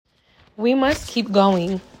We must keep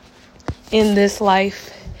going in this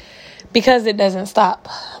life because it doesn't stop.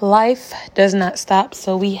 Life does not stop,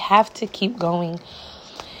 so we have to keep going.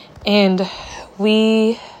 And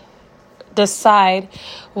we decide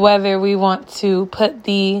whether we want to put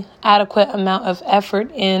the adequate amount of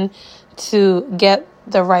effort in to get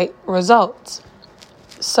the right results.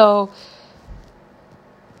 So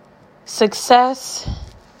success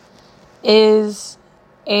is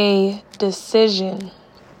a decision.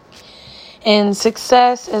 And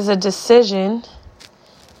success is a decision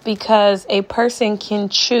because a person can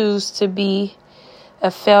choose to be a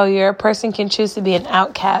failure. A person can choose to be an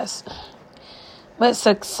outcast. But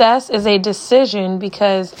success is a decision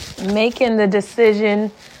because making the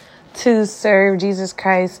decision to serve Jesus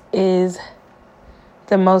Christ is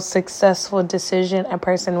the most successful decision a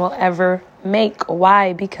person will ever make.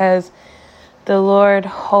 Why? Because the Lord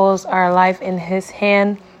holds our life in His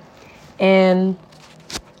hand, and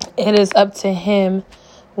it is up to Him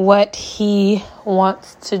what He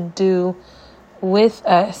wants to do with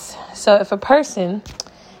us. So if a person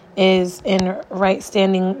is in right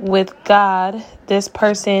standing with God, this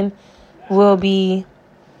person will be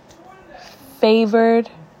favored.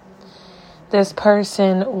 This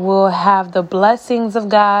person will have the blessings of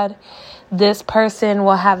God. This person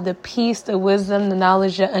will have the peace, the wisdom, the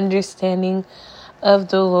knowledge, the understanding of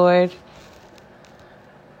the Lord.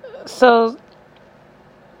 So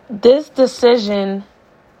this decision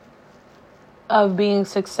of being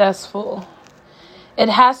successful, it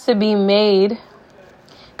has to be made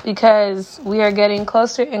because we are getting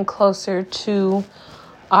closer and closer to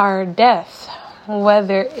our death,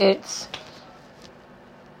 whether it's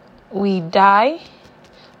we die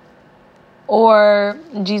or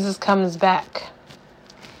Jesus comes back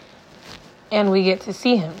and we get to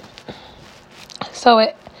see Him. So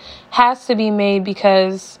it has to be made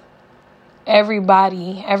because every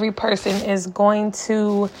person is going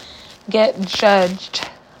to get judged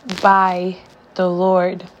by the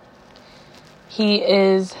Lord. He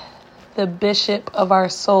is the bishop of our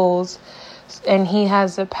souls, and He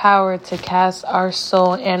has the power to cast our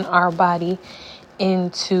soul and our body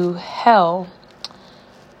into hell.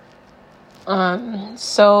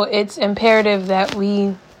 So it's imperative that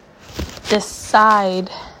we decide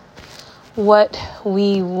what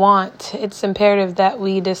we want. It's imperative that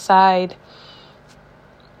we decide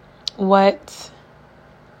what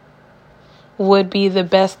would be the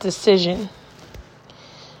best decision.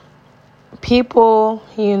 People,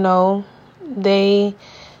 they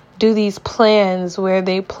do these plans where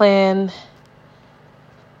they plan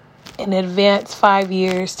in advance 5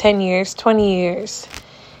 years, 10 years, 20 years.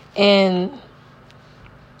 And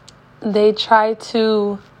they try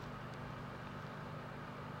to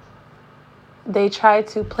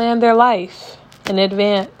plan their life in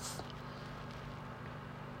advance,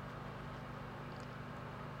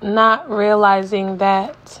 not realizing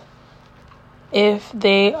that if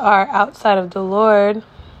they are outside of the Lord,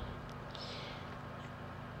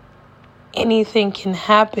 anything can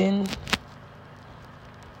happen.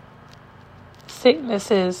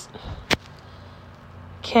 Sicknesses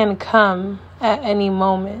can come at any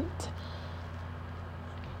moment.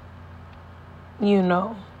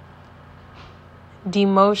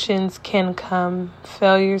 Demotions can come,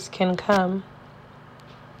 failures can come,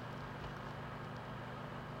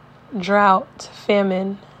 drought,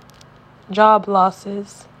 famine, job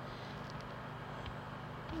losses,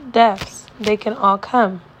 deaths, they can all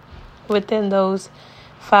come within those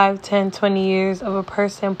 5, 10, 20 years of a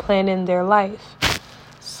person planning their life.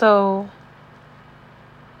 So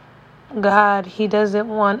God, He doesn't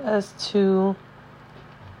want us to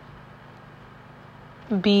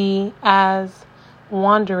be as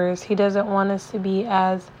wanderers. He doesn't want us to be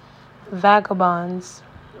as vagabonds,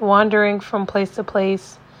 wandering from place to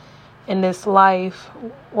place in this life,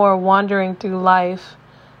 or wandering through life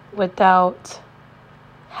without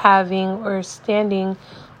having or standing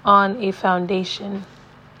on a foundation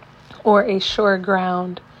or a sure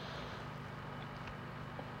ground.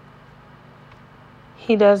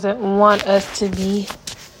 He doesn't want us to be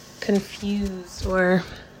confused, or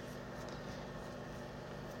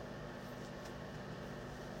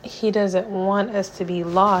He doesn't want us to be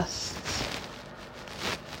lost.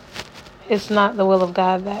 It's not the will of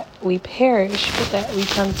God that we perish, but that we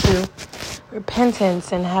come to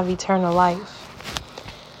repentance and have eternal life.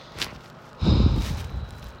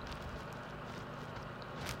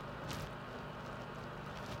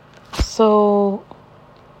 So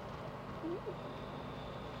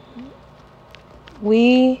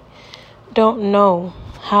we don't know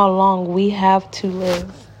how long we have to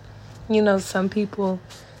live. Some people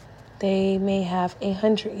They may have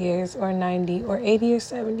 100 years or 90 or 80 or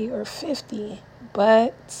 70 or 50,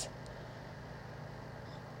 but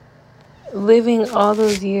living all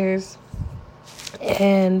those years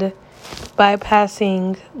and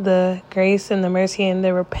bypassing the grace and the mercy and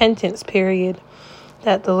the repentance period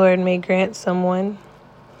that the Lord may grant someone,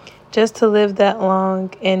 just to live that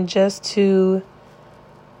long and just to,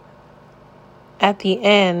 at the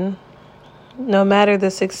end, no matter the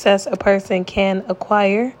success a person can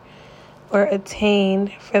acquire or attain,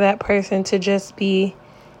 for that person to just be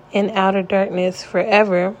in outer darkness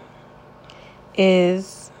forever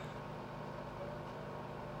is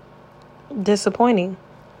disappointing,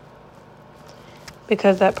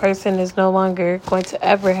 because that person is no longer going to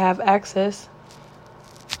ever have access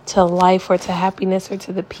to life or to happiness or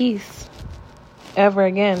to the peace ever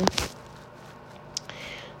again.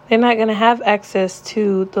 They're not going to have access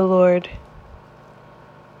to the Lord,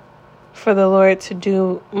 for the Lord to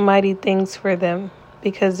do mighty things for them,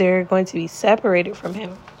 because they're going to be separated from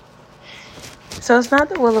Him. So it's not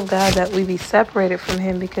the will of God that we be separated from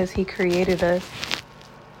Him, because He created us.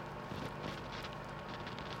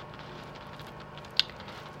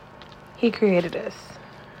 He created us,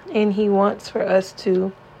 and He wants for us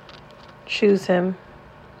to choose Him.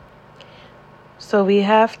 So we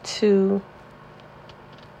have to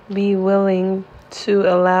be willing to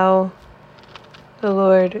allow the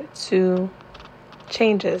Lord to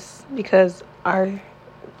change us, because our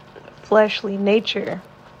fleshly nature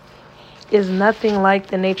is nothing like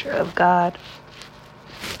the nature of God.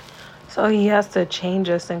 So He has to change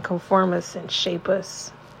us and conform us and shape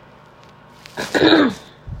us.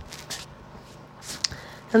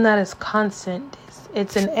 And that is constant.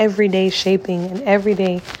 It's an everyday shaping, an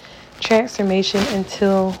everyday transformation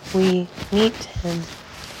until we meet Him.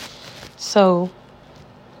 So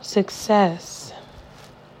success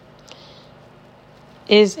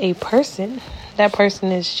is a person. That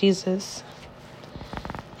person is Jesus.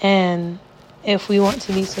 And if we want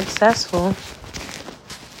to be successful,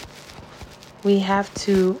 we have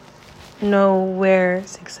to know where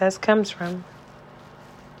success comes from.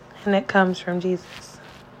 And it comes from Jesus.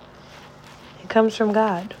 It comes from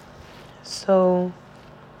God. So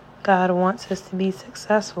God wants us to be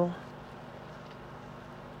successful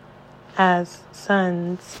as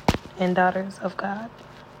sons and daughters of God.